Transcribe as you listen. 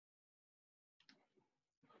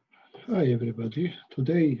Hi everybody.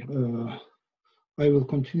 Today I will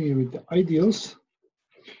continue with the ideals.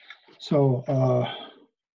 So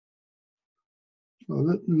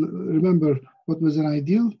remember what was an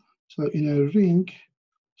ideal? So in a ring,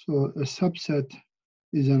 so a subset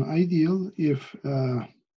is an ideal if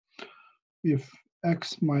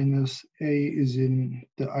x minus a is in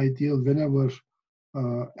the ideal whenever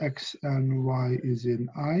x and y is in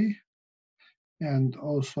I, and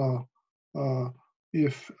also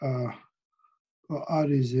if R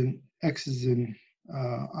is in X is in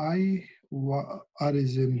I, R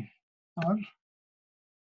is in R,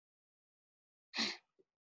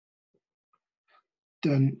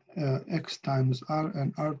 then X times R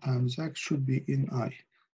and R times X should be in I.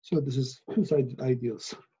 So this is two-sided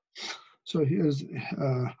ideals. So here's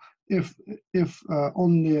if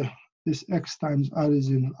only this X times R is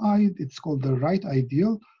in I, it's called the right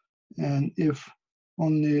ideal. And if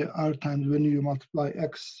only R times, when you multiply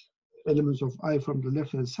X elements of I from the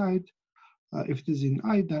left-hand side, if it is in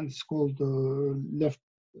I, then it's called the left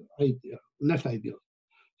ideal.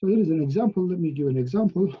 So here is an example. Let me give an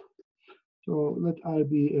example. So let R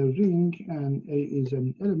be a ring and A is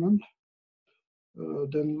an element.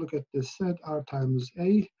 Then look at this set, R times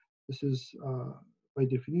A. This is by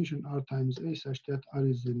definition R times A such that R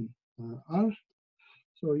is in R.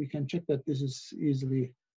 So you can check that this is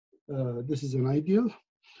easily, this is an ideal.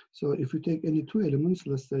 So if you take any two elements,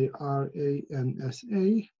 let's say RA and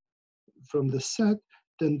SA, from the set,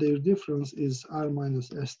 then their difference is R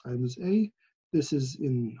minus S times A. This is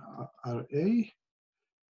in RA.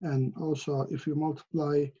 And also, if you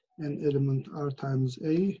multiply an element R times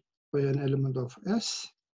A by an element of S,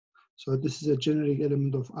 so this is a generic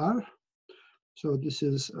element of R. So this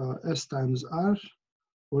is S times R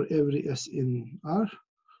for every S in R.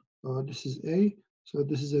 This is A. So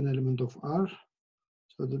this is an element of R.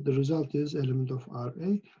 So the result is element of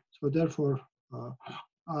RA. So therefore,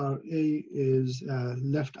 RA is a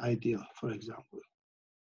left ideal, for example.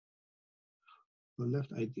 A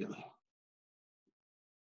left ideal.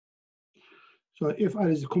 So if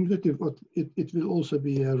R is commutative, it will also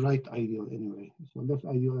be a right ideal anyway. So left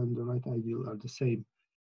ideal and the right ideal are the same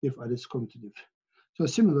if R is commutative. So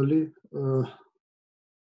similarly,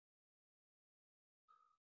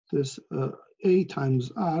 this A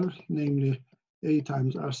times R, namely A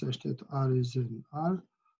times R such that R is in R,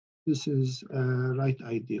 this is a right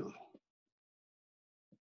ideal.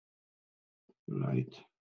 Right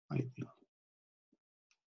ideal.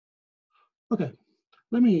 Okay,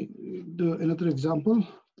 let me do another example.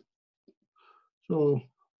 So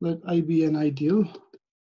let I be an ideal.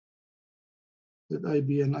 Let I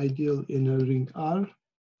be an ideal in a ring R.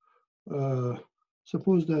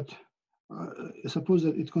 Suppose that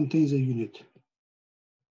it contains a unit.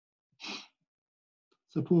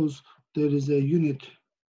 Suppose there is a unit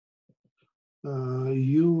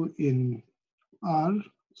U in R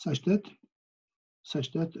such that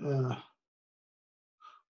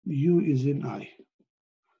U is in I.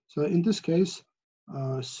 So in this case,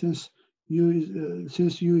 since U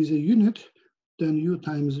is a unit, then U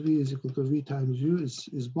times V is equal to V times U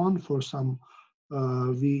is 1 for some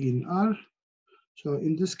V in R. So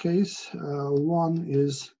in this case, 1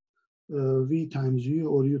 is V times U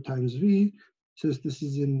or U times V. Since this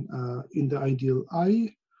is in the ideal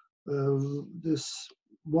I, this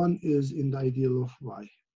 1 is in the ideal of Y.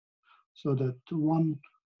 So that one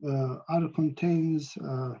R contains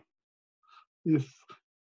if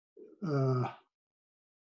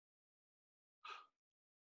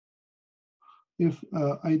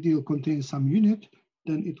ideal contains some unit,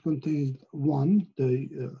 then it contains 1.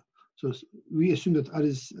 So we assume that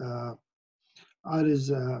R is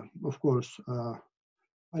of course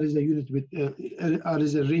R is a unit with R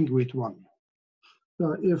is a ring with 1.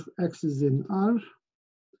 So if X is in R,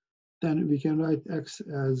 then we can write X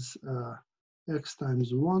as X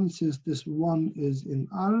times 1. Since this 1 is in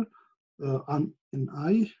R, in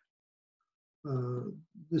I,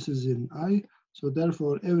 this is in I. So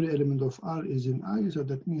therefore, every element of R is in I. So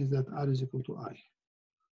that means that R is equal to I.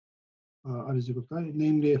 R is equal to I.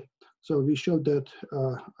 Namely, so we showed that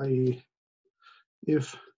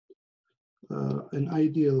if an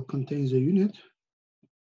ideal contains a unit,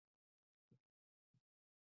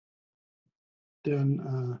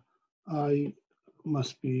 then I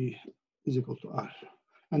must be is equal to R.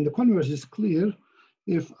 And the converse is clear.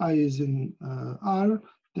 If I is in R,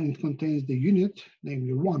 then it contains the unit,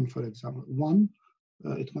 namely 1, for example. 1,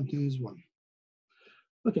 it contains 1.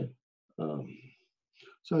 Okay.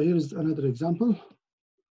 So here is another example.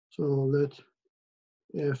 So let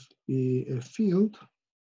F be a field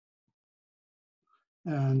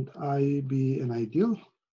and I be an ideal.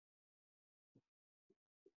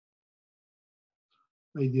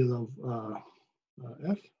 ideal of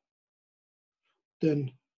f,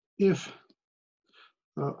 then if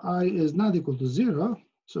I is not equal to 0,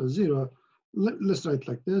 so 0, let's write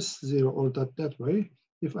like this, 0 or that way.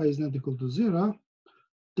 If I is not equal to 0,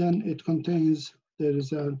 then it contains, there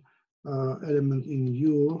is an element in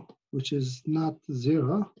U which is not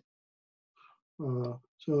 0.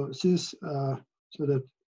 So since, so that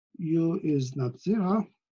U is not 0,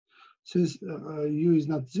 since U is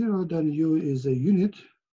not 0, then U is a unit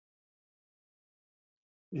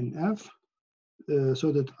in F,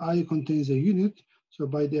 so that I contains a unit. So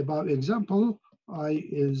by the above example, I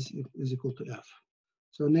is equal to F.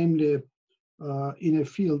 So namely, in a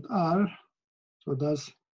field R, so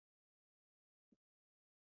thus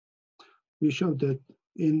we show that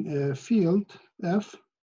in a field F,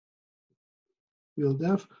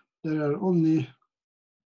 there are only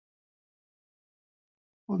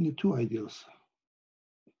two ideals,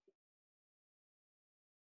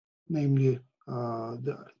 namely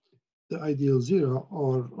the ideal 0,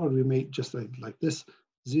 or we may just write like this,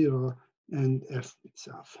 0 and F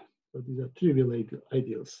itself. So these are trivial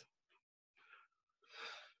ideals.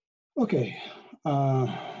 Okay.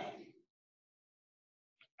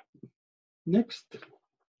 Next.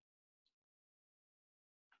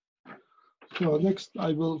 So next,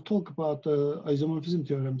 I will talk about isomorphism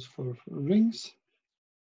theorems for rings.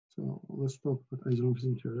 So let's talk about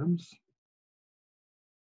isomorphism theorems.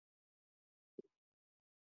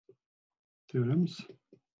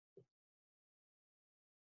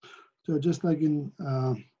 So just like in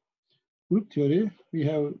group theory, we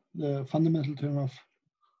have the fundamental theorem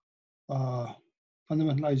of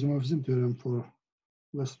fundamental isomorphism theorem for,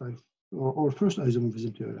 let's write, or first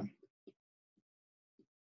isomorphism theorem.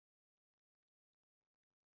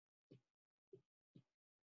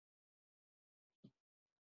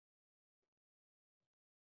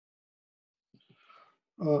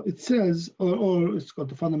 It says, or it's called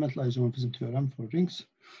the fundamental isomorphism theorem for rings.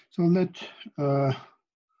 So let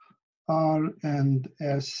R and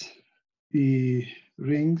S be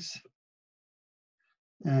rings,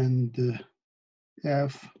 and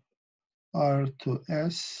F R to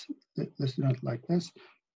S, let's do not like this,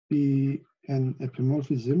 be an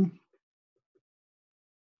epimorphism.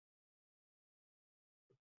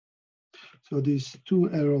 So these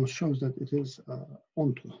two arrows shows that it is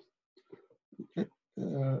onto. Okay.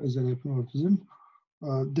 Is an epimorphism.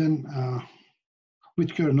 Then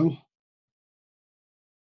with kernel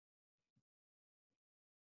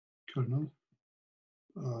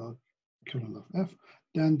of F,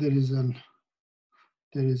 then there is an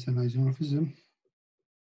isomorphism.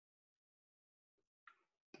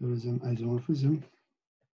 There is an isomorphism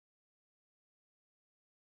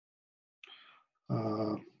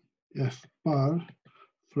F bar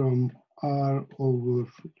from R over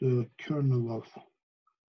the kernel of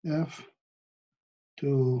F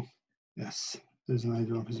to S. There's an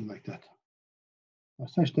isomorphism like that.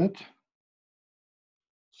 Such that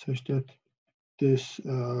this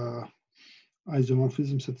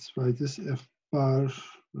isomorphism satisfies this F bar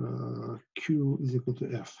Q is equal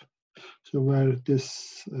to F. So where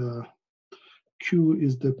this Q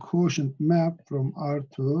is the quotient map from R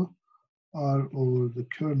to R over the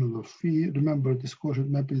kernel of phi. Remember, this quotient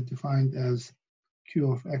map is defined as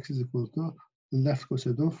Q of X is equal to the left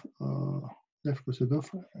coset of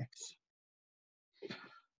X.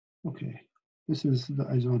 Okay, this is the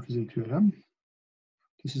isomorphism theorem.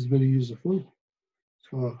 This is very useful.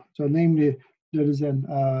 So namely, there is an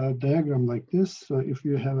diagram like this. So if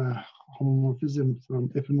you have a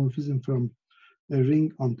epimorphism from a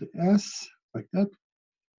ring onto S, like that,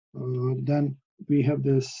 then we have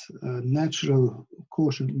this natural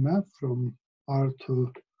quotient map from R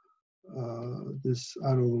to this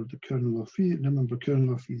R over the kernel of phi. Remember,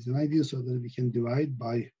 kernel of phi is an ideal, so that we can divide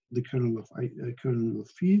by the kernel of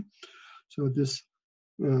phi. So this,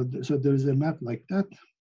 so there is a map like that,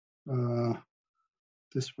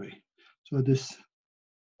 this way. So this,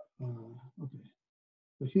 okay.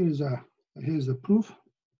 So here's a proof.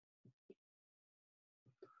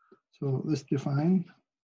 So let's define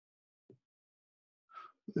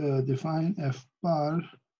F bar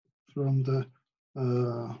from the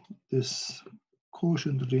this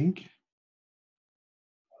quotient ring.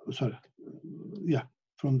 Sorry, yeah,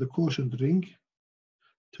 from the quotient ring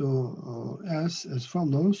to S as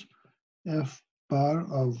follows: F bar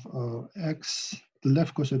of X, the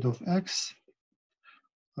left coset of X,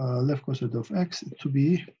 to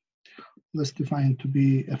be, let's define to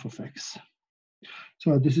be F of X.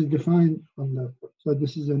 So this is defined on the, so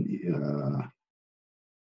this is an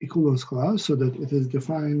equivalence clause, so that it is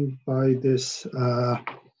defined by this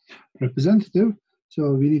representative.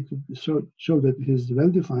 So we need to show that it is well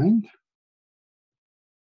defined.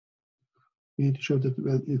 We need to show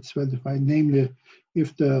that it's well defined, namely,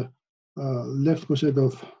 if the left coset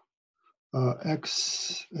of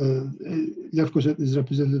x, left coset is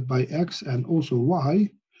represented by x and also y,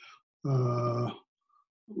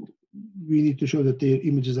 we need to show that their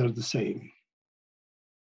images are the same.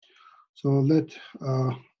 So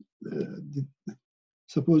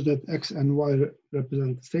suppose that x and y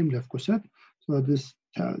represent the same left coset. So this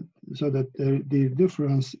so that the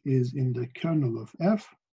difference is in the kernel of f.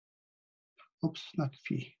 Oops, not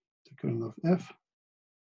phi. The kernel of f.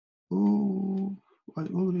 Oh, I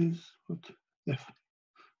always put f.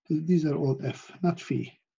 These are all f, not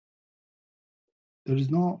phi. There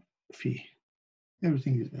is no phi.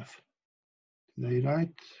 Everything is f. Did I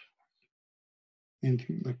write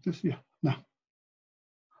anything like this? Yeah. No.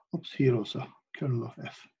 Oops, here also kernel of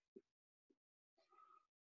f.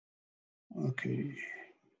 Okay,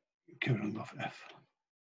 kernel of f.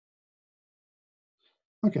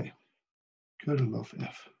 Okay, kernel of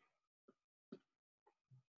f.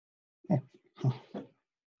 Oh. Okay.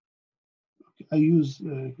 I use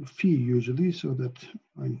phi usually so that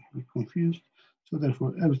I'm confused. So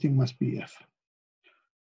therefore, everything must be f.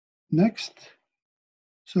 Next,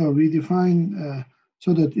 so we define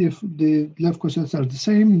so that if the left cosets are the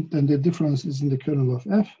same, then the difference is in the kernel of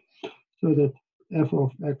f. So that f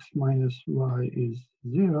of x minus y is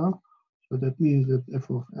 0. So that means that f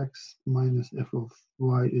of x minus f of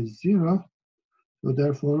y is 0. So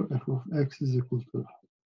therefore, f of x is equal to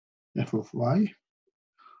f of y.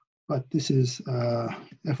 But this is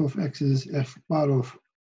f of x is f bar of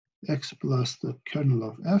x plus the kernel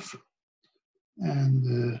of f.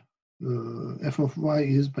 And f of y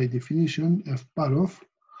is, by definition, f bar of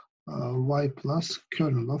y plus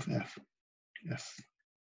kernel of f.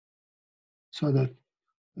 So that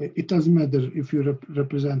it doesn't matter if you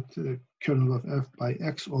represent kernel of f by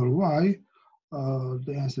x or y,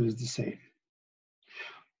 the answer is the same.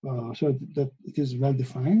 So that it is well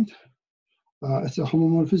defined. It's a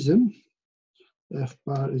homomorphism. F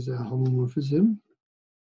bar is a homomorphism.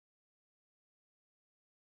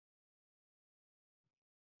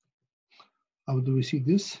 How do we see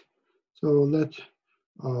this? So let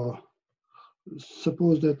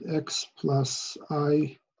suppose that x plus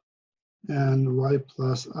I and y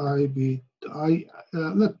plus I be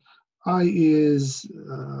let I is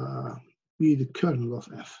be the kernel of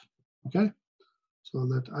f. Okay, so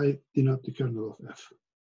let I denote the kernel of f.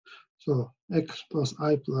 So x plus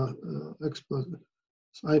I plus x plus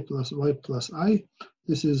I plus y plus I.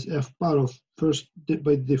 This is f bar of first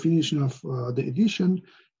by definition of the addition.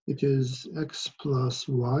 It is x plus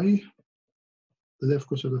y, the left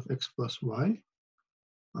coset of x plus y.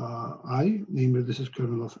 I, namely this is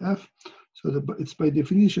kernel of f. So it's by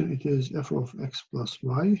definition it is f of x plus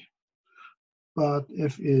y, but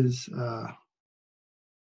f is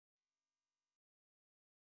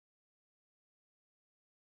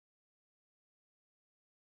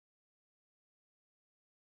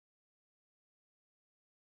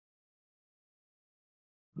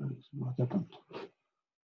what happened?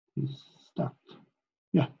 It's stuck.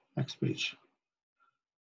 Yeah, next page.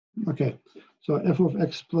 Okay, so f of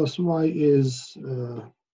x plus y is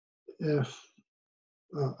f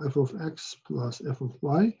of x plus f of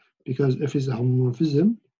y, because f is a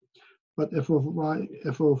homomorphism, but f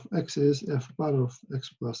of x is f bar of x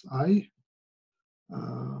plus I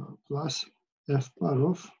plus f bar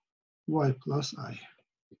of y plus I.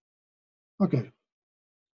 Okay,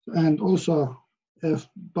 and also f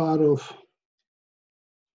bar of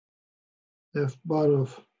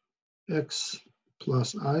x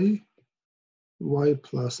plus I, y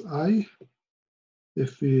plus I.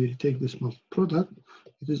 If we take this product,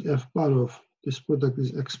 it is f bar of this product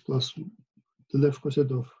is x plus the left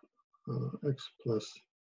coset of x plus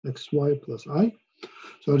xy plus I.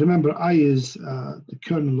 So remember, I is the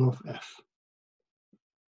kernel of f.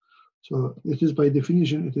 So it is by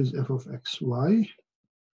definition, it is f of xy.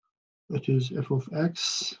 It is f of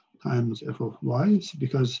x times f of y,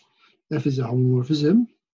 because f is a homomorphism.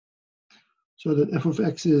 So that f of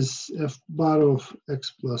x is f bar of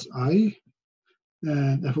x plus I,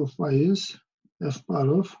 and f of y is f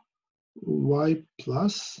bar of y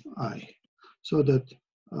plus I. So that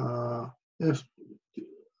f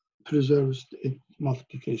preserves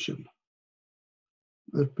multiplication.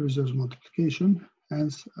 F preserves multiplication,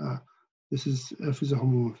 hence this is f is a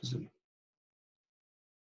homomorphism.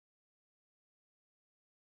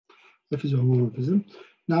 F is a homomorphism.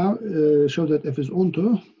 Now show that f is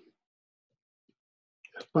onto.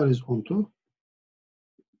 F bar is onto.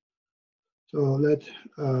 So let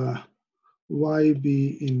y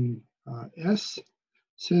be in S,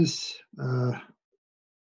 since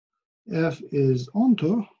f is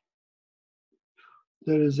onto,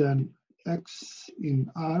 there is an x in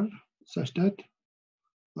R such that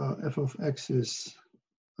f of x is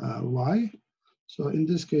y. So in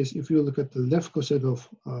this case, if you look at the left coset of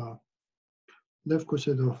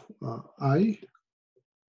I,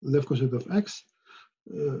 left coset of x,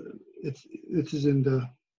 it is in the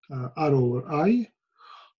R over I.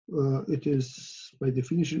 It is, by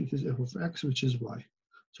definition, it is f of x, which is y.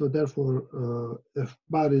 So therefore, f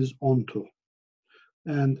bar is onto,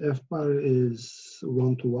 and f bar is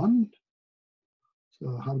 1 to 1.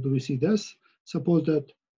 So how do we see this? Suppose that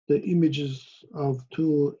the images of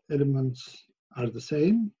two elements are the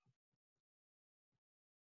same.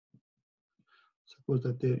 Suppose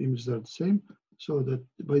that their images are the same. So that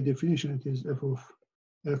by definition, it is f of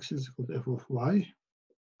x is equal to f of y.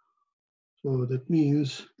 So that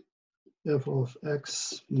means f of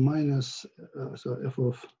x minus, so f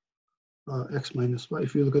of x minus y.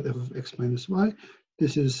 If you look at f of x minus y,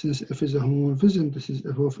 this is, since f is a homomorphism, this is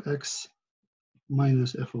f of x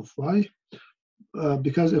minus f of y.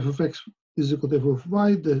 Because f of x is equal to f of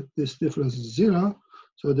y, this difference is 0.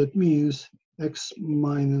 So that means x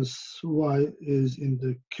minus y is in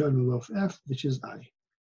the kernel of f, which is I.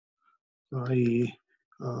 So i.e.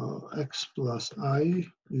 X plus I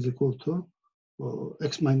is equal to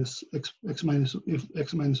x minus y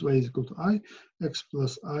is equal to I, x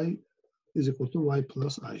plus I is equal to y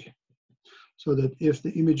plus I. So that if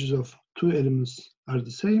the images of two elements are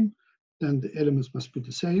the same, then the elements must be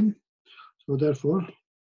the same. So therefore,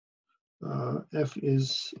 f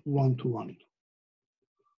is 1 to 1.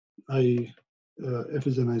 F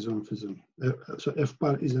is an isomorphism. So f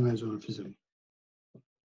bar is an isomorphism.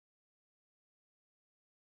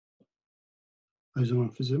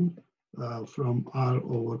 Isomorphism from R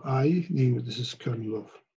over I, namely this is kernel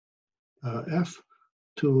of f,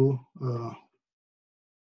 to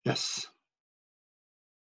S.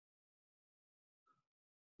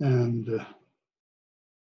 And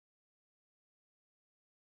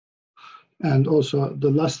also the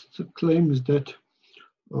last claim is that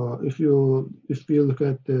if you look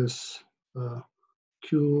at this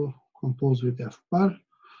Q composed with F bar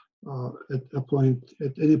at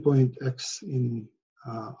any point X in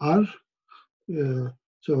R,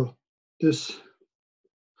 so it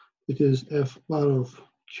is F bar of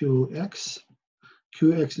QX.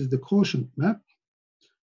 QX is the quotient map.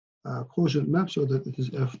 So that it is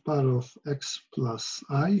F bar of X plus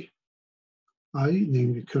I,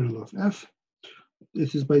 namely kernel of F.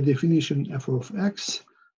 It is by definition F of X.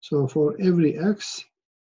 So for every X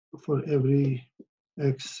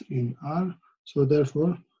in R, so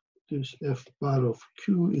therefore this F bar of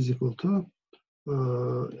Q is equal to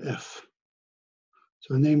F.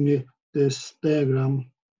 So namely this diagram,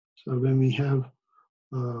 so when we have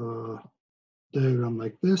a diagram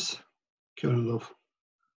like this, kernel of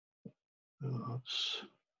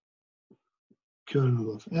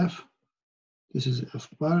F, this is F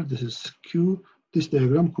bar, this is Q, this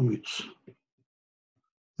diagram commutes.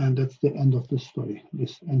 And that's the end of the story,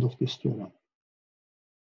 end of this theorem.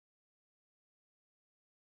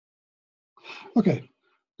 Okay,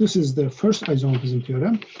 this is the first isomorphism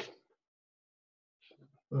theorem.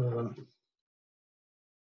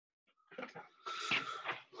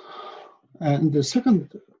 And the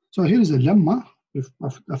second, so here is a lemma,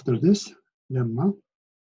 after this lemma.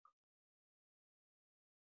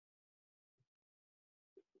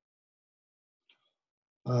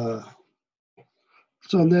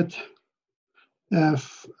 So let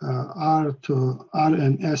F R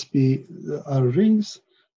and S be are rings,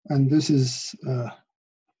 and this is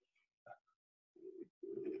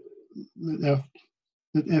let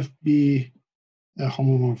F be a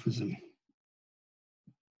homomorphism.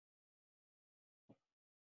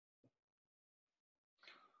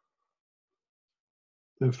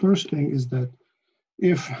 The first thing is that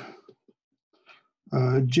if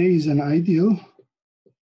J is an ideal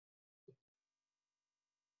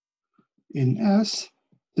in S,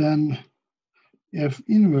 then F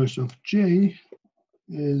inverse of J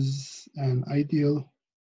is an ideal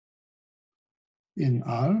in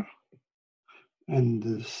R. And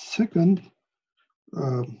the second,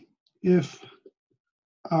 if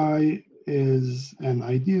I is an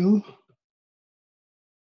ideal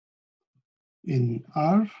in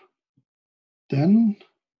R, then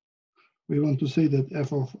we want to say that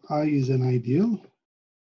f of I is an ideal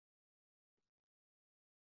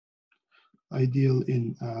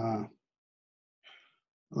in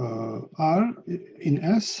R in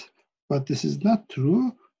S, but this is not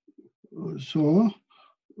true. So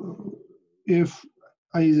if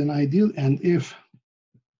I is an ideal and if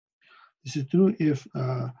This is true if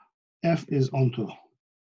f is onto,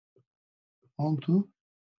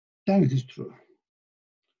 then it is true.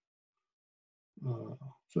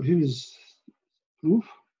 So here is proof.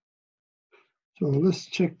 So let's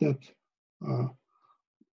check that.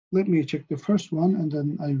 Let me check the first one, and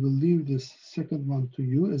then I will leave this second one to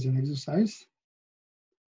you as an exercise.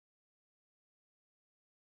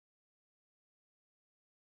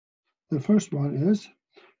 The first one is,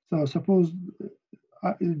 so suppose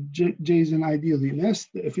J is an ideal in S,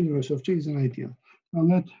 the F inverse of J is an ideal. Now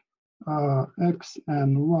let X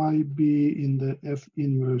and Y be in the F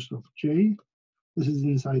inverse of J. This is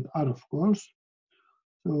inside R, of course.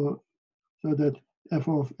 So that F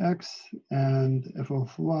of X and F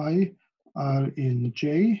of Y are in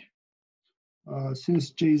J. Since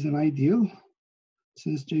J is an ideal,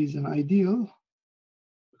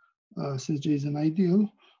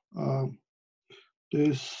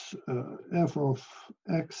 this f of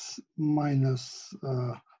x minus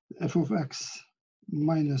f of x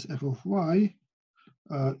minus f of y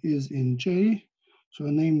is in J. So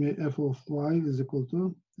namely f of y is equal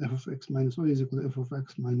to f of x minus y is equal to f of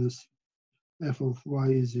x minus f of y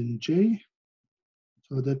is in J.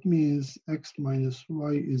 So that means x minus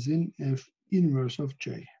y is in F inverse of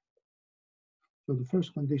J. So the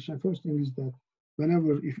first condition, first thing is that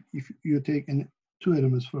whenever if you take two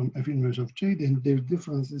elements from F inverse of J, then their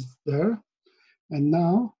difference is there. And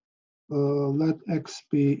now let X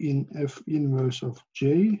be in F inverse of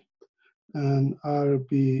J and R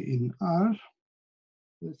be in R.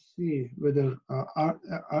 Let's see whether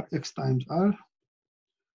X times R.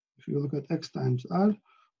 If you look at X times R,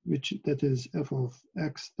 which that is F of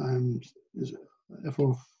X times is F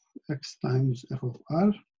of X times F of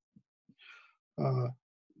R.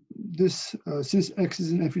 Since X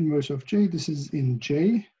is in F inverse of J, this is in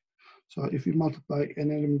J. So if you multiply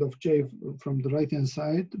an element of J from the right-hand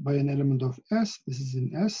side by an element of S, this is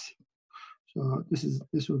in S. So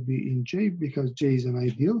this would be in J because J is an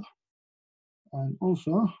ideal. And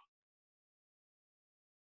also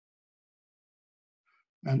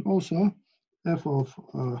F of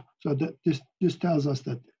so that this tells us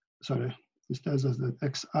that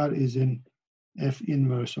XR is in F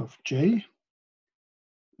inverse of J.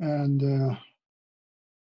 And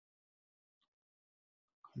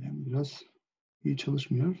biraz iyi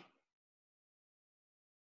çalışmıyor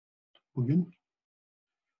bugün.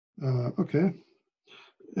 Okay.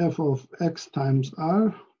 F of X times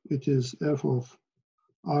R, it is F of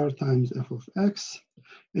R times F of X.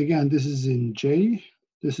 Again, this is in J,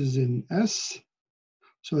 this is in S,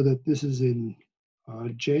 so that this is in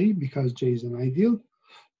J because J is an ideal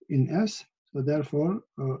in S. So therefore,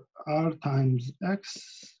 R times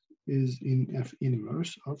X is in F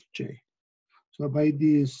inverse of J. So by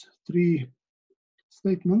these three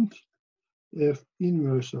statements, F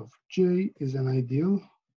inverse of J is an ideal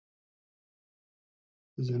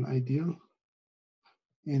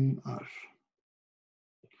in R.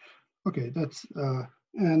 Okay, that's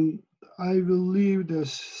and I will leave the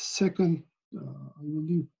second.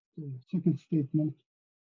 Statement.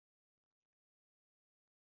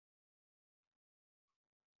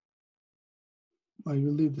 I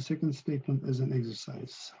will leave the second statement as an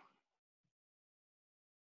exercise.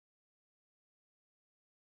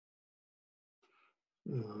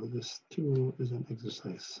 This too is an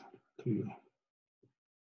exercise to you.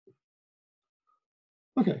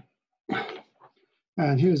 Okay,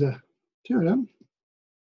 and here's a theorem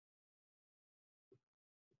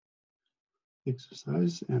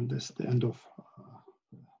exercise, and that's the end of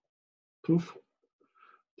proof.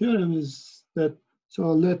 Theorem is that,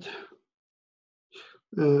 so let,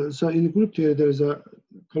 so in the group theory, there is a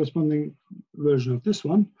corresponding version of this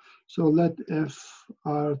one. So let F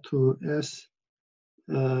R to S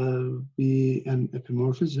be an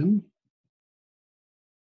epimorphism.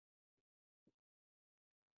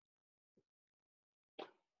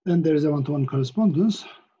 Then there is a one-to-one correspondence.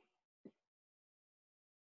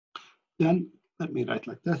 Then let me write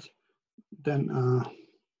like that. Then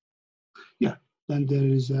then there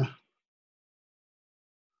is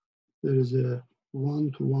a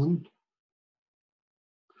one-to-one,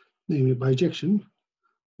 namely bijection,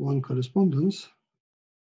 one correspondence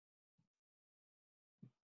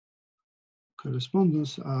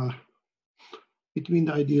between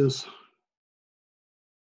the ideals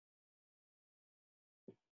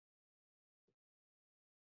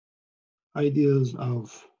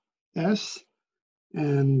of S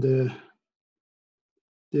and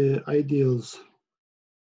the ideals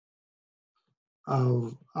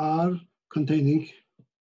of R containing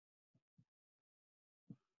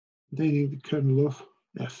the kernel of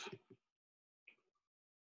F.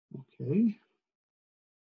 Okay.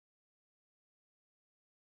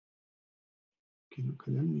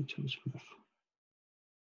 Kalem niye çalışmıyor?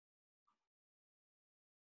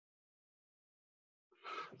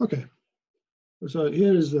 Okay, so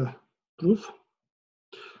here is the proof.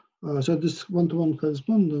 So this one-to-one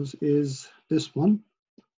correspondence is this one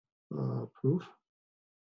proof.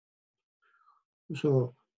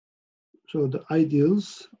 So the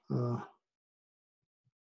ideals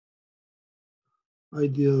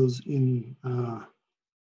in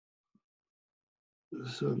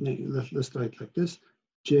so let's write like this: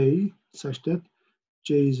 J such that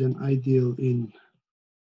J is an ideal in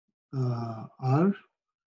R,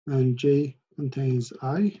 and J contains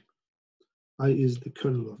I. I is the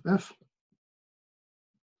kernel of F,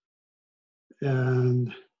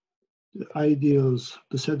 and the ideals,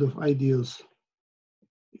 the set of ideals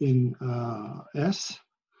in S.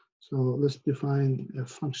 So let's define a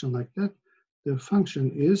function like that. The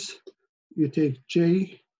function is you take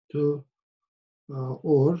J to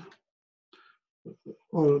or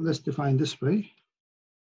let's define this way.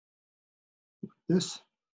 This.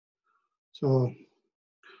 So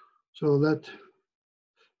let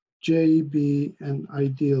J be an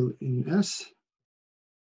ideal in S.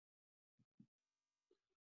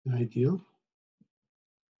 An ideal.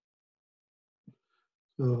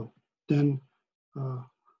 So then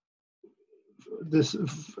this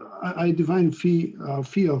I define phi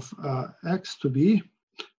of X to be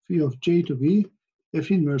phi of J to be F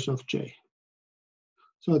inverse of J.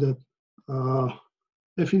 So that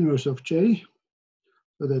F inverse of J,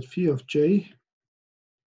 so that phi of J,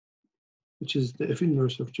 which is the F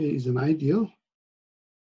inverse of J, is an ideal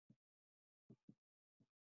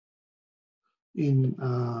in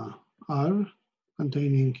R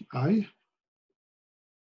containing I.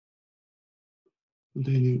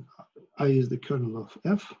 Containing I is the kernel of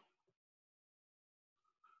F.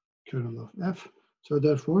 Kernel of F. So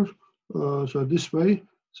therefore, so this way,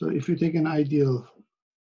 so if you take an ideal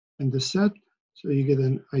in the set, so you get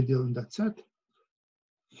an ideal in that set.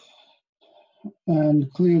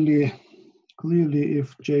 And clearly,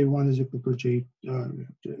 if J1 is equal to J,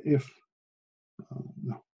 if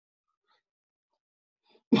no.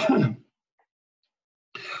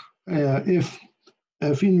 If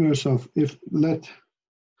F inverse of, if let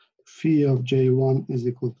phi of J1 is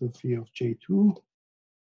equal to phi of J2,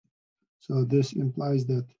 so this implies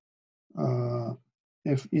that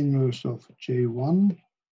F inverse of J1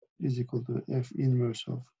 is equal to F inverse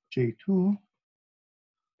of J2.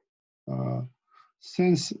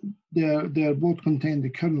 Since they are both contain the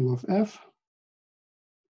kernel of F,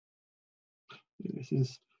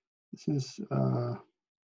 since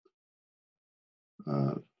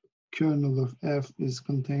kernel of F is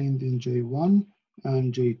contained in J1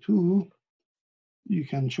 and J2, you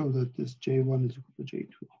can show that this J1 is equal to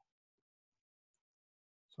J2.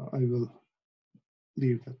 So I will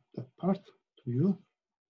leave that part to you.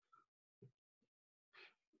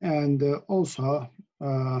 And also,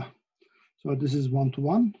 so this is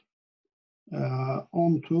one-to-one.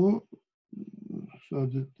 Onto, so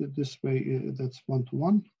this way, that's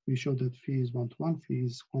one-to-one. We show that phi is one-to-one. Phi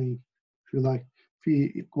is going, if you like,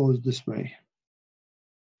 phi it goes this way.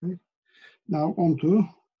 Okay. Now onto,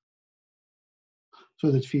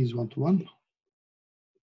 so that phi is one-to-one.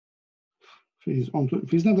 Phi is onto,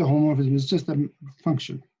 phi is not a homomorphism, it's just a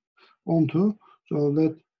function. Onto, so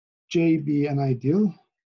let J be an ideal.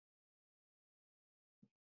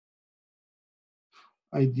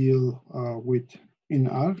 Ideal with in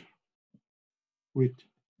R with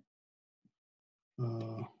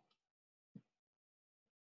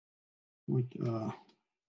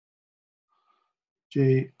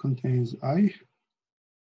J contains I.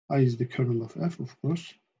 I is the kernel of F, of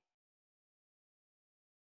course.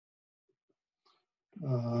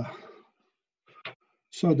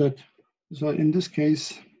 So in this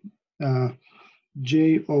case,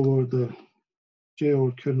 J over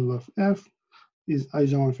kernel of F is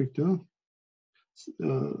isomorphic to,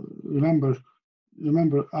 remember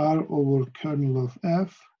R over kernel of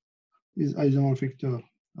F is isomorphic to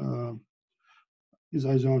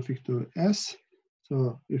S.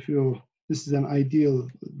 So if this is an ideal,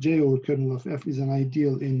 J over kernel of F is an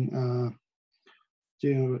ideal in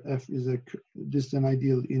J over F is this is an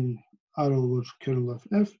ideal in R over kernel of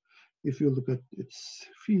F. If you look at its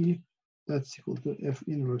phi, that's equal to F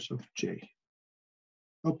inverse of J.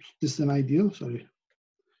 Oops, this is an ideal, sorry,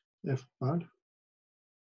 F bar.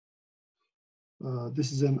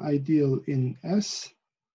 This is an ideal in S.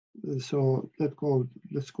 So let's call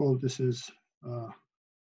this is,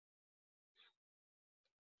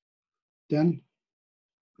 then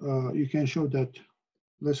you can show that,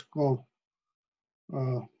 let's call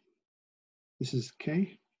this is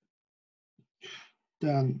K.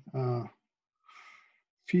 Then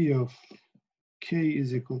Phi of k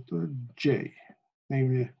is equal to j,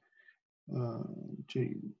 namely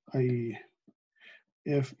j, i.e.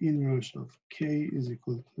 f inverse of k is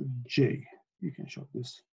equal to j. You can show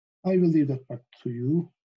this. I will leave that part to you.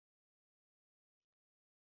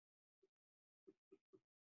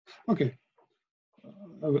 Okay,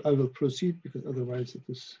 I will proceed because otherwise it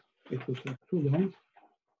will take too long.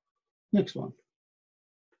 Next one.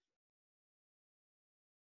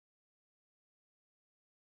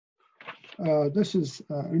 This is,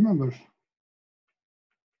 remember,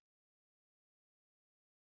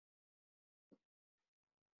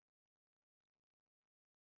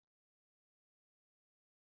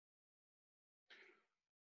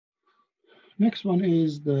 next one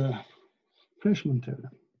is the freshman theorem.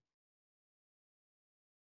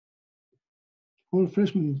 Or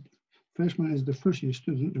freshman is the first year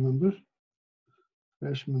student, remember?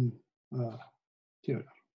 Freshman theorem.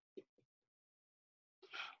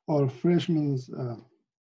 Or freshman's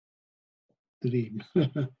dream.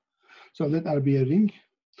 So let R be a ring.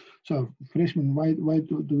 So freshman, why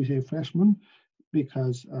do we say freshman?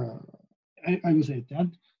 Because I will say that.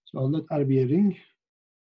 So let R be a ring.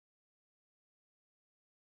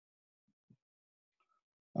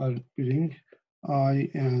 R be ring. I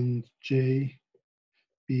and J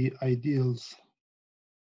be ideals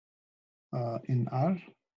in R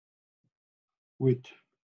with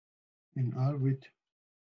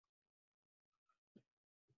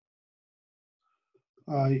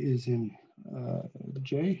I is in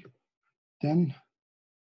J, then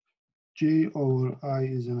J over I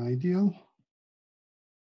is an ideal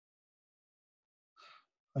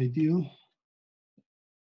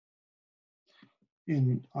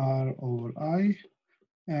in R over I,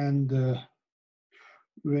 and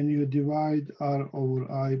when you divide R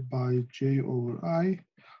over I by J over I,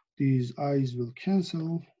 these I's will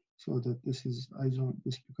cancel, so that this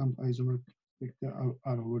becomes isomorphic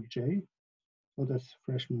R over J. So that's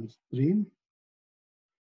freshman's dream,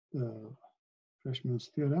 freshman's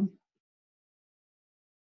theorem.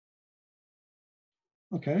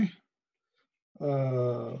 Okay.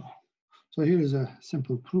 So here is a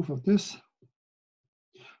simple proof of this.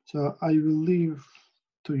 So I will leave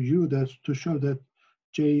to you that to show that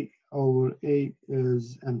J over A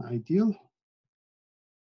is an ideal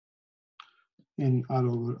in R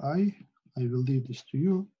over I. I will leave this to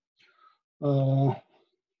you.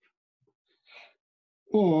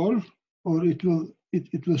 Or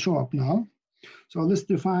it will show up now. So let's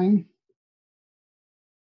define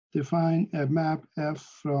a map F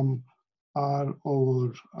from R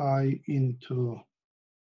over I into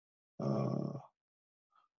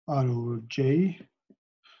R over J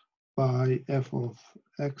by F of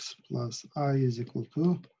X plus I is equal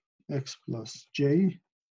to X plus J.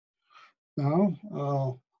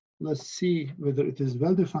 Now, let's see whether it is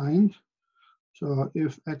well defined. So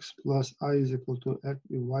if X plus I is equal to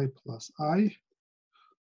Y plus I,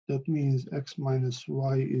 that means X minus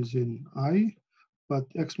Y is in I, but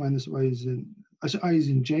X minus Y is in, I is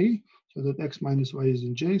in J, so that X minus Y is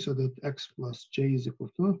in J, so that X plus J is equal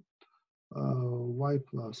to Y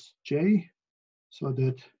plus J, so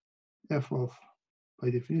that F of, by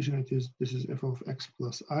definition, this is F of X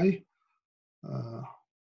plus I,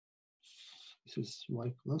 this is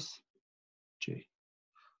Y plus J.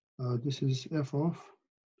 This is F of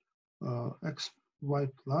X, Y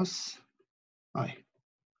plus I,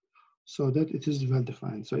 so that it is well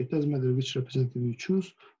defined. So it doesn't matter which representative you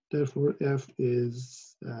choose. Therefore, F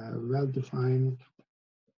is a well-defined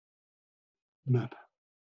map.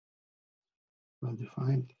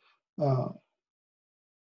 Well-defined. One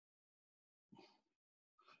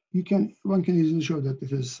can easily show that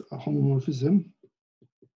it is a homomorphism.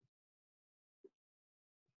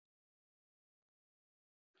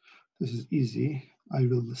 This is easy. I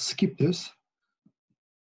will skip this.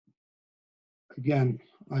 Again,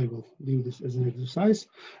 I will leave this as an exercise.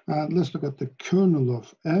 Let's look at the kernel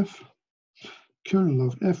of F. Kernel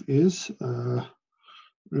of F is,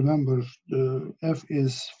 remember, F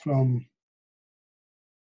is from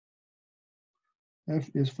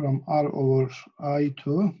R over I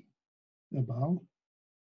to above.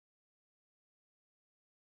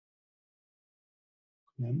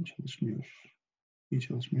 Çalışmıyor. İyi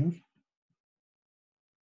çalışmıyor.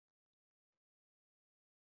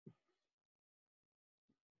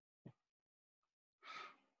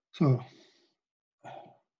 So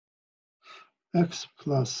X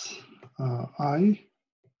plus I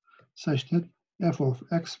such that F of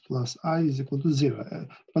X plus I is equal to 0.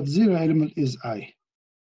 But 0 element is I.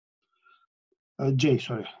 J,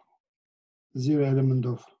 sorry. 0 element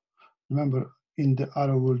of, remember, in the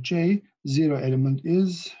R over J, 0 element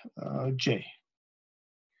is J.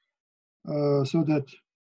 so that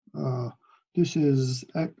this is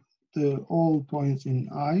all points in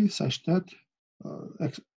I such that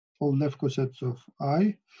all left cosets of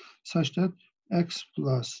I such that x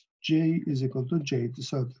plus j is equal to j.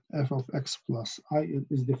 So f of x plus I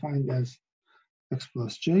is defined as x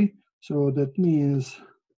plus j. So that means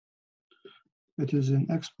it is in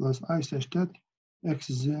x plus I such that x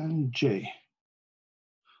is in j.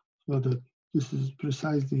 So that this is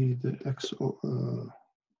precisely the x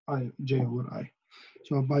j over I.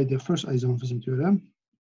 So by the first isomorphism theorem,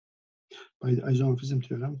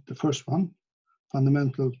 the first one,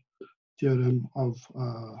 fundamental theorem of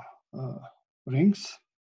rings,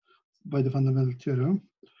 by the fundamental theorem,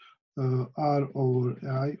 R over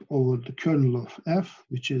I over the kernel of F,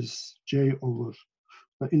 which is J over,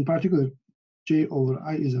 in particular, J over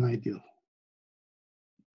I is an ideal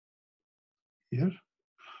here.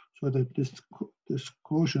 So that this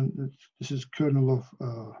quotient, this is kernel of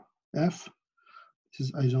F, this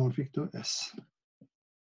is isomorphic to S.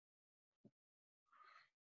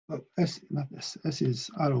 S, not S, S is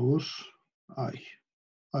R over I,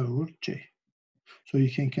 R over J. So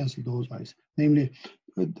you can cancel those I's. Namely,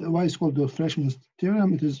 why is called the freshman's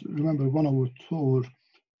theorem? It is, remember, 1 over 2 over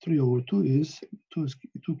 3 over 2 is 2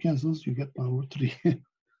 cancels, you get 1 over 3.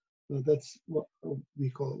 So that's what we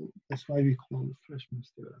call, that's why we call the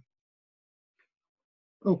freshman's theorem.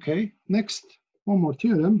 Okay, next, one more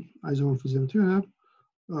theorem, isomorphism theorem.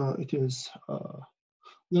 It is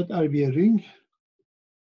let R be a ring.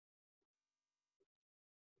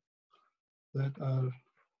 Let R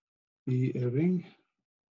be a ring.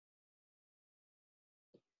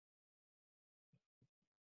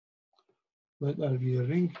 Let R be a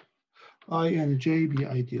ring. I and J be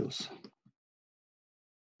ideals.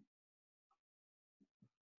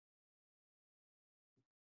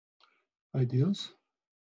 Ideals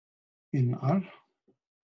in R.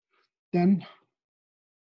 Then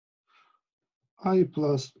I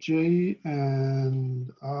plus J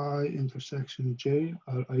and I intersection J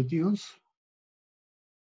are ideals.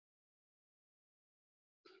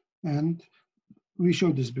 And we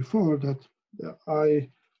showed this before that I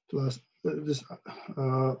plus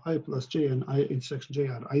I plus J and I intersection J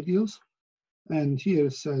are ideals. And here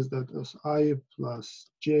it says that as I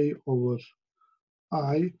plus J over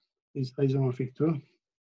I is isomorphic to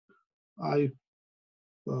I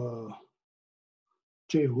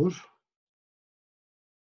J over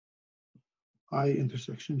I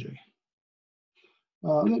intersection J.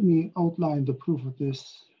 Let me outline the proof of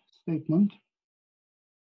this statement.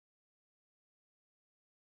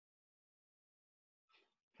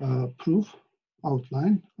 Proof,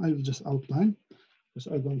 outline. I will just outline because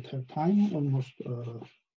I don't have time. Almost,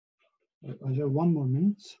 I have 1 more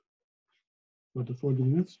minute for the 40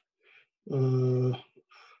 minutes. So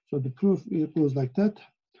the proof goes like that.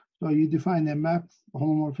 So you define a map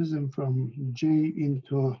homomorphism from J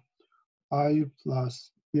into I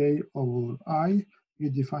plus J over I. You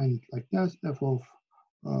define it like that. F of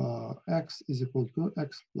x is equal to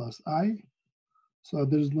x plus I. So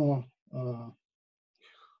there is no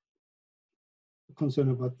concern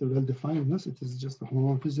about the well-definedness. It is just a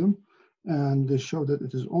homomorphism, and they show that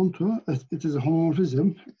it is onto. It is a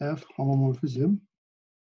homomorphism, F homomorphism,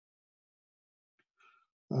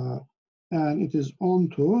 and it is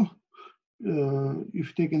onto. If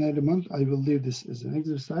you take an element, I will leave this as an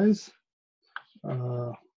exercise.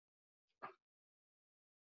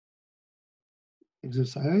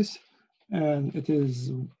 And it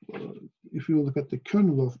is, if you look at the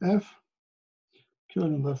kernel of F,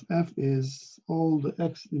 kernel of F is all the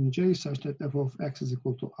x in J such that f of x is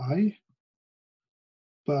equal to I,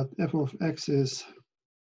 but f of x is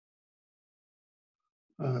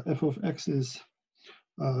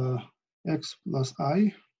x plus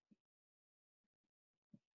I,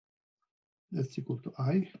 that's equal to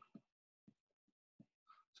I.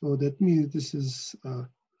 So that means this is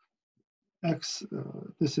x,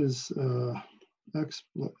 this is x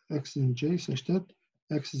in J such that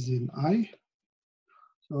x is in I.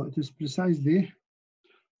 So it is precisely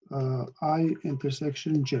I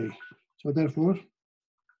intersection J. So therefore,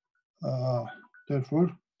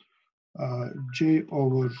 J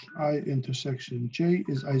over I intersection J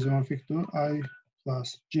is isomorphic to I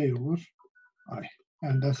plus J over I.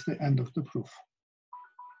 And that's the end of the proof.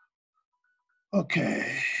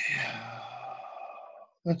 Okay,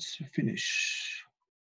 let's finish.